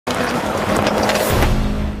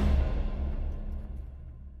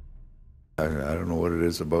I don't know what it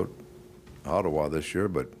is about Ottawa this year,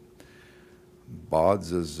 but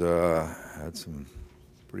Bods has had some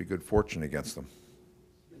pretty good fortune against them.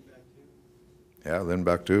 Yeah,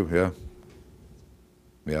 Lindback too, yeah.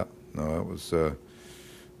 Yeah, no, it was the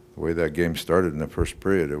way that game started in the first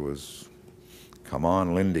period. It was, come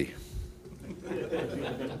on, Lindy.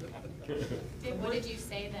 What did you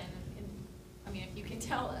say then? I mean, if you can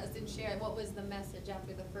tell us and share, what was the message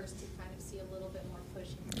after the first to kind of see a little bit more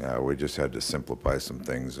pushing? Yeah, we just had to simplify some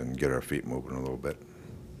things and get our feet moving a little bit.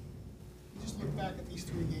 Just look back at these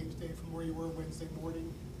 3 games, Dave, from where you were Wednesday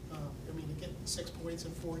morning. I mean, to get 6 points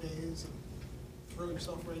in 4 days and throw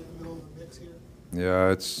yourself right in the middle of the mix here.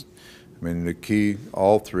 Yeah, I mean, the key,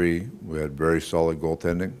 all 3, we had very solid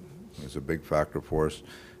goaltending. It was a big factor for us.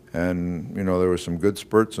 And, you know, there were some good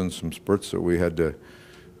spurts and some spurts that we had to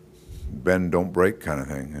bend, don't break kind of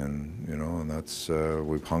thing. And, you know, and that's,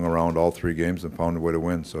 we've hung around all 3 games and found a way to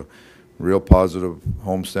win. So, real positive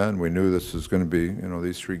homestand. We knew this was going to be, you know,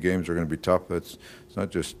 these 3 games are going to be tough. It's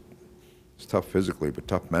not just, it's tough physically, but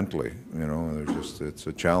tough mentally. You know, it's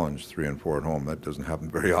a challenge, 3 and 4 at home. That doesn't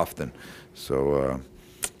happen very often. So,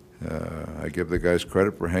 I give the guys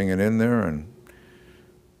credit for hanging in there, and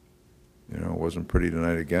you know, it wasn't pretty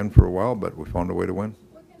tonight again for a while, but we found a way to win.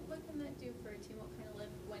 What can that do for a team? What kind of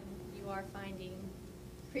lift when you are finding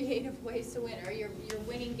creative ways to win? Are you're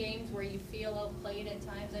winning games where you feel outplayed at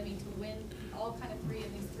times? I mean, to win all kind of 3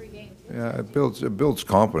 of these 3 games. Yeah, it builds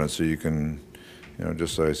confidence, so you can, you know,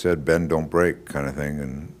 just like I said, bend, don't break kind of thing.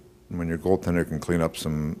 And when your goaltender can clean up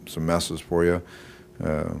some messes for you,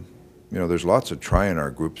 you know, there's lots of try in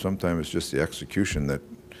our group. Sometimes it's just the execution that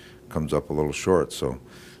comes up a little short. So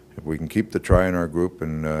if we can keep the try in our group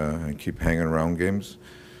and keep hanging around games,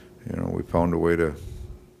 you know, we found a way to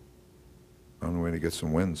get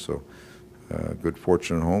some wins. So good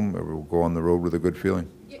fortune at home. We'll go on the road with a good feeling.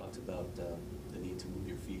 You talked about the need to move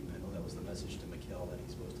your feet, and I know that was the message to Mikkel, that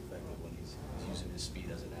he's most effective when he's using his speed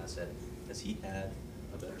as an asset. Has he had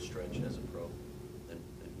a better stretch as a pro than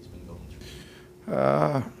he's been going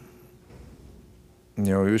through?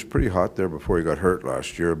 You know, he was pretty hot there before he got hurt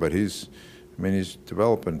last year, but he's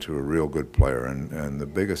developed into a real good player, and the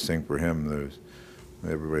biggest thing for him,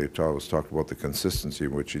 everybody was talking about the consistency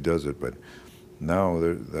in which he does it, but now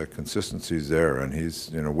that consistency's there, and he's,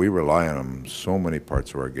 you know, we rely on him so many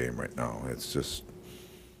parts of our game right now. It's just,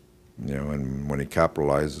 you know, and when he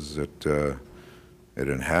capitalizes it, it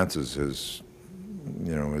enhances his,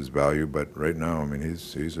 you know, his value. But right now, I mean,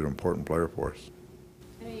 he's an important player for us.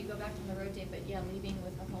 I know you go back to the road, Dave, but yeah, leaving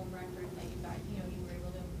with a home record that you got, you know, you were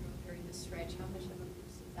able to improve during this stretch. How much of a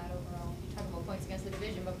boost is that overall? You talk about points against the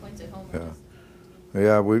division, but points at home.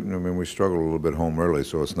 Yeah, we struggled a little bit home early,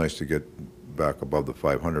 so it's nice to get back above the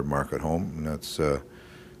 500 mark at home. And that's,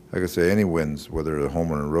 like I say, any wins, whether at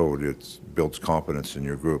home or on the road, it builds confidence in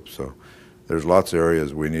your group. So there's lots of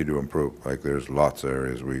areas we need to improve. Like there's lots of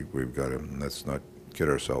areas we've got to, let's not kid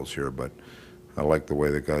ourselves here, but I like the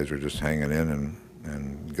way the guys are just hanging in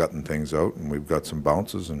and gutting things out, and we've got some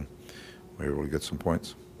bounces, and we're able to get some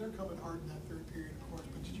points. They're coming hard in that 3rd period, of course,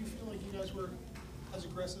 but did you feel like you guys were as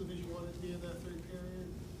aggressive as you wanted to be in that 3rd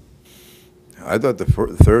period? I thought the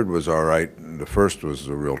 3rd was all right. The 1st was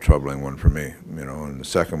a real troubling one for me, you know, and the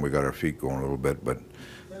 2nd we got our feet going a little bit, but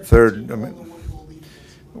 3rd, I mean,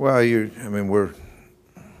 well, I mean, we're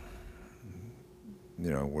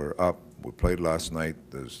up. We played last night.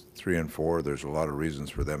 There's 3 and 4. There's a lot of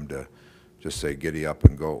reasons for them to just say giddy up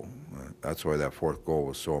and go. That's why that 4th goal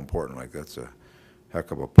was so important. Like, that's a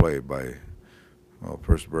heck of a play by, well,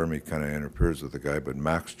 first Verme kind of interferes with the guy, but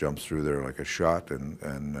Max jumps through there like a shot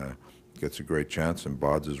and gets a great chance, and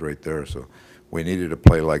Bods is right there. So we needed a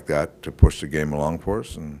play like that to push the game along for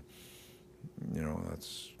us, and you know,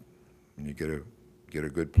 that's when you get a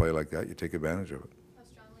good play like that, you take advantage of it. How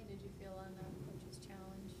strongly did you feel on the coach's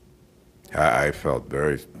challenge? I felt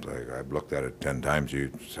very, like, I've looked at it 10 times.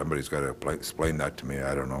 Somebody's got to explain that to me.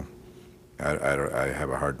 I don't know. I have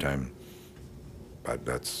a hard time, but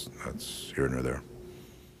that's here nor there.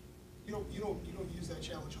 You don't use that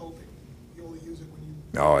challenge hoping. You only use it when you.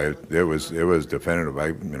 No, it was definitive.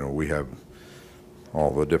 You know, we have all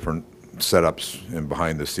the different setups in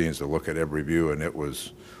behind the scenes to look at every view, and it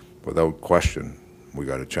was without question we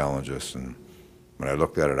got to challenge this. And when I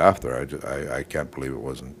looked at it after, I can't believe it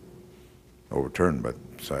wasn't overturned, but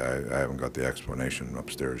so I haven't got the explanation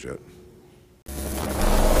upstairs yet.